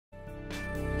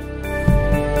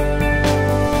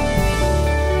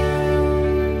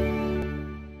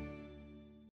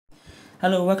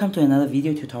Hello, welcome to another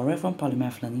video tutorial from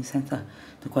Polymath Learning Center.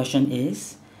 The question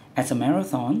is, at a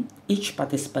marathon, each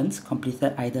participant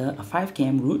completed either a 5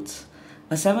 km route,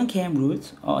 a 7 km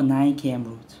route, or a 9 km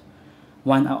route.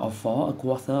 1 out of 4, a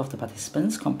quarter of the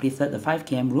participants completed the 5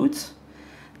 km route,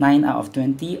 9 out of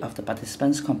 20 of the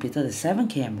participants completed the 7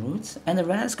 km route, and the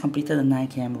rest completed the 9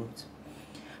 km route.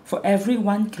 For every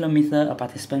 1 kilometer a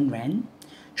participant ran,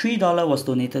 $3 was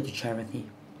donated to charity.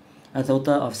 A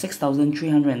total of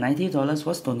 $6,390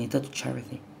 was donated to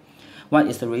charity. What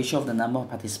is the ratio of the number of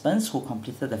participants who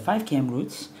completed the 5 km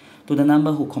routes to the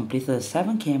number who completed the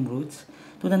 7 km routes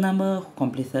to the number who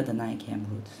completed the 9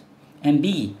 km routes? And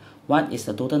B, what is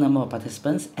the total number of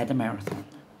participants at the marathon?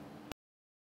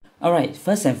 Alright,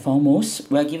 first and foremost,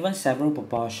 we are given several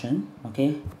proportions,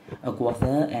 okay? A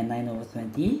quarter and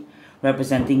 9/20,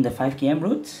 representing the 5 km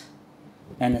route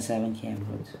and the 7 km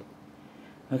route.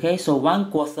 Okay, so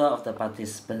 1/4 of the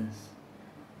participants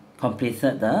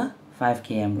completed the 5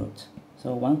 km route.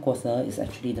 So 1/4 is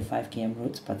actually the 5 km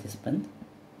route participant.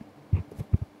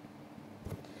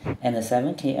 And the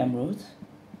 7 km route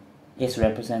is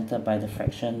represented by the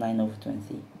fraction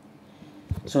 9/20.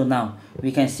 So now,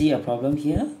 we can see a problem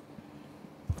here.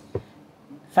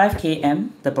 5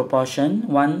 km, the proportion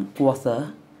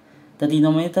 1/4, the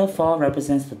denominator 4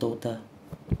 represents the total.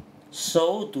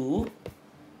 So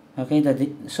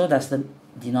does the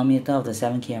denominator of the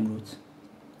 7 km route.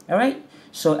 Alright,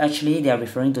 so actually they are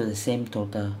referring to the same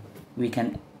total. We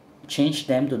can change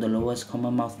them to the lowest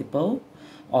common multiple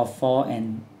of 4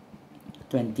 and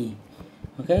 20.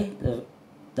 Okay,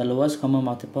 the lowest common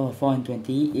multiple of 4 and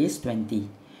 20 is 20.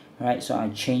 Alright, so I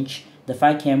change the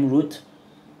 5 km route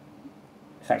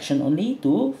fraction only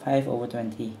to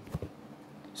 5/20.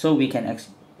 So we can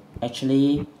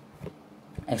actually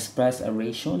express a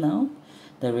ratio now.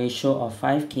 The ratio of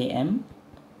 5 km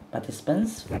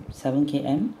participants, 7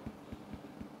 km,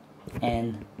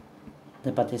 and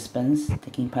the participants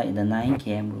taking part in the 9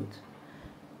 km route.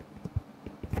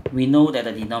 We know that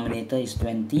the denominator is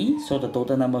 20, so the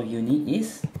total number of units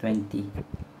is 20.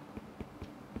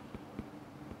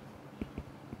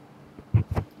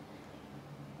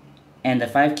 And the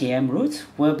 5 km route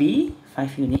will be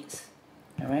 5 units,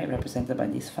 alright, represented by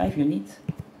these 5 units.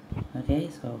 Okay,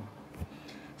 so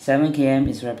 7 km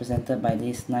is represented by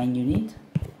this 9 unit.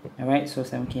 Alright, so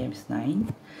 7 km is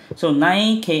 9. So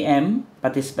 9 km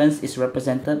participants is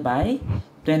represented by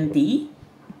 20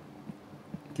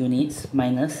 units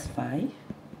minus 5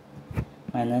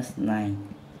 minus 9.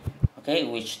 Okay,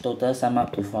 which total sum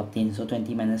up to 14. So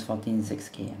 20 minus 14 is 6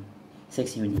 km.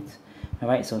 6 units.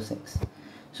 Alright, so 6.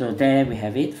 So there we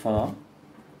have it for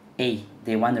A.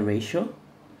 They want the ratio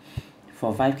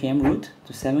for 5 km route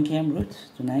to 7 km route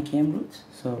to 9 km route.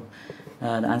 So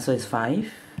the answer is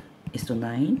 5 is to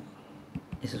 9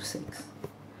 is to 6.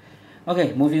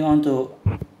 Okay, moving on to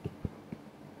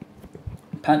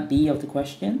part B of the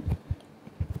question.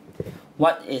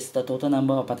 What is the total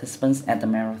number of participants at the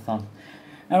marathon?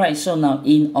 Alright, so now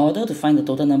in order to find the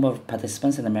total number of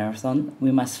participants at the marathon, we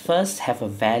must first have a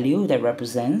value that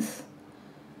represents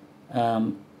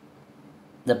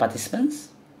the participants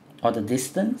or the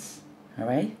distance.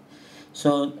 Alright,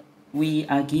 so we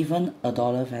are given a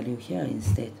dollar value here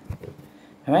instead.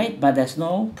 Alright, but there's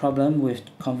no problem with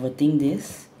converting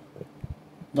this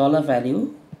dollar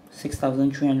value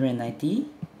 6,390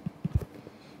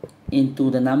 into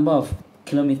the number of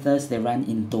kilometers they run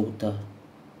in total.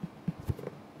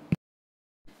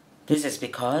 This is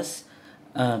because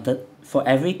for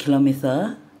every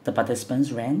kilometer the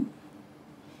participants ran,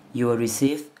 you will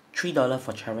receive $3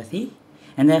 for charity.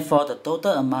 And therefore, the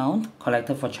total amount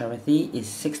collected for charity is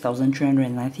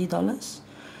 $6,390.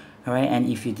 Alright, and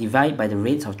if you divide by the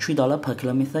rate of $3 per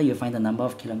kilometer, you find the number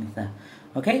of kilometers.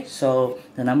 Okay, so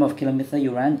the number of kilometers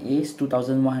you run is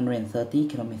 2,130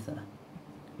 kilometers.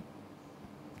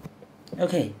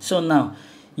 Okay, so now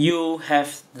you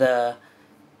have the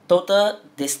total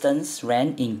distance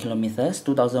ran in kilometers,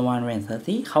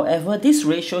 2,130. However, this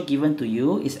ratio given to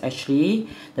you is actually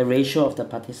the ratio of the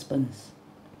participants.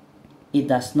 It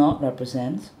does not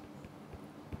represent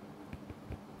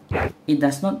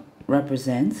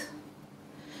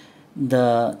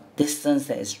the distance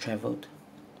that is traveled.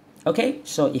 Okay,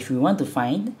 so if we want to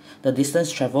find the distance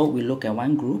traveled, we look at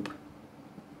one group.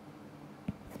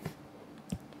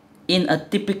 In a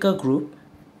typical group,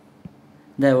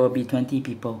 there will be 20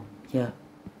 people here.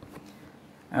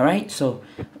 Alright, so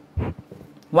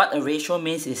what a ratio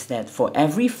means is that for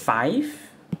every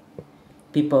 5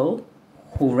 people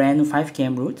who ran 5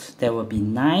 km routes, there will be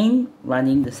 9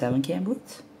 running the 7 km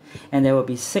routes, and there will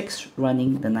be 6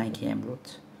 running the 9 km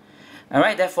routes.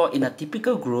 Alright, therefore in a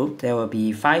typical group, there will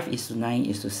be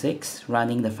 5:9:6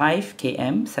 running the 5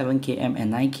 km, 7 km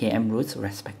and 9 km routes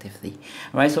respectively.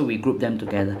 Alright, so we group them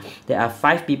together. There are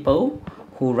 5 people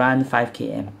who run 5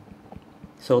 km.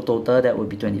 So total that would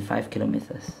be 25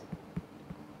 kilometers.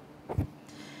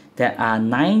 There are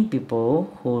 9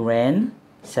 people who ran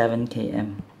 7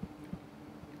 km.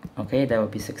 Okay, that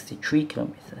would be 63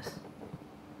 kilometers.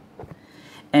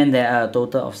 And there are a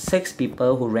total of 6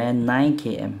 people who ran 9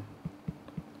 km.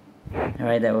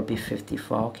 Alright, that would be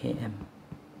 54 km.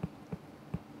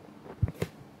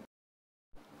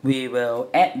 We will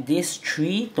add these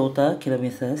 3 total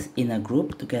kilometers in a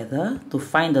group together to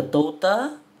find the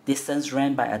total distance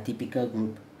ran by a typical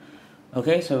group.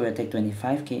 Okay, so we'll take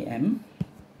 25 km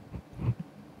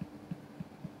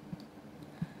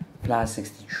plus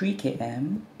 63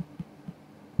 km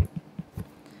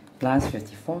plus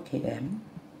 54 km,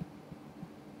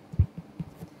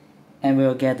 and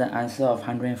we'll get the answer of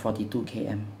 142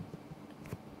 km.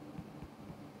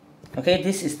 Okay,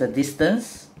 this is the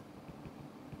distance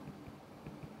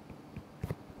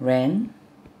ran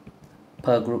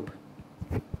per group.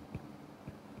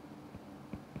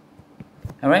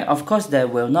 Alright, of course there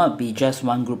will not be just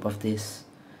one group of this.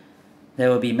 There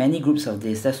will be many groups of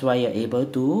this. That's why you're able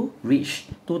to reach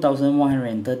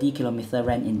 2,130 km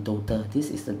ran in total. This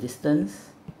is the distance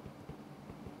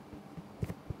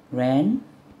ran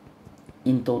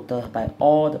in total by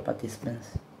all the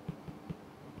participants.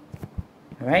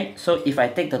 Alright, so if I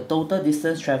take the total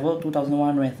distance traveled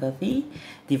 2,130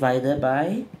 divided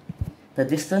by the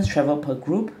distance traveled per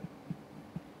group,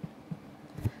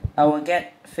 I will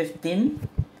get 15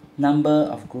 number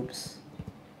of groups.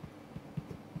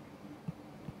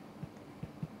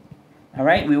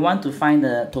 Alright, we want to find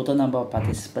the total number of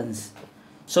participants.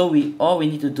 So all we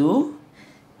need to do,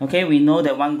 okay, we know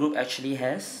that one group actually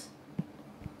has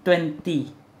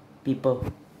 20 people.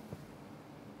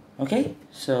 Okay,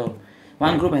 so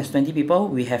one group has 20 people,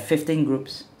 we have 15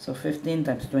 groups. So 15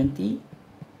 times 20,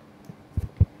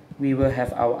 we will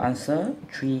have our answer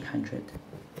 300.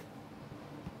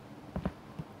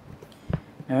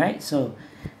 Alright, so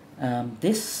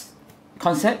this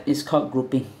concept is called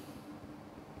grouping.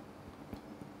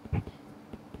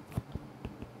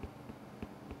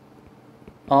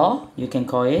 Or you can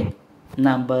call it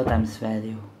number times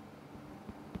value.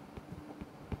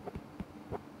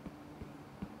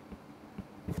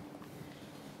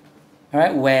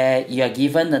 Alright, where you are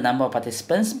given the number of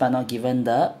participants but not given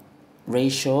the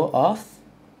ratio of,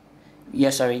 you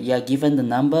are given the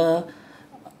number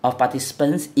of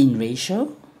participants in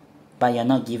ratio, but you're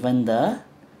not given the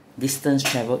distance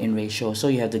traveled in ratio. So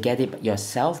you have to get it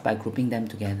yourself by grouping them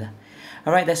together.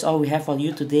 Alright, that's all we have for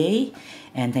you today,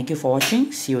 and thank you for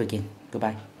watching. See you again.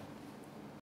 Goodbye.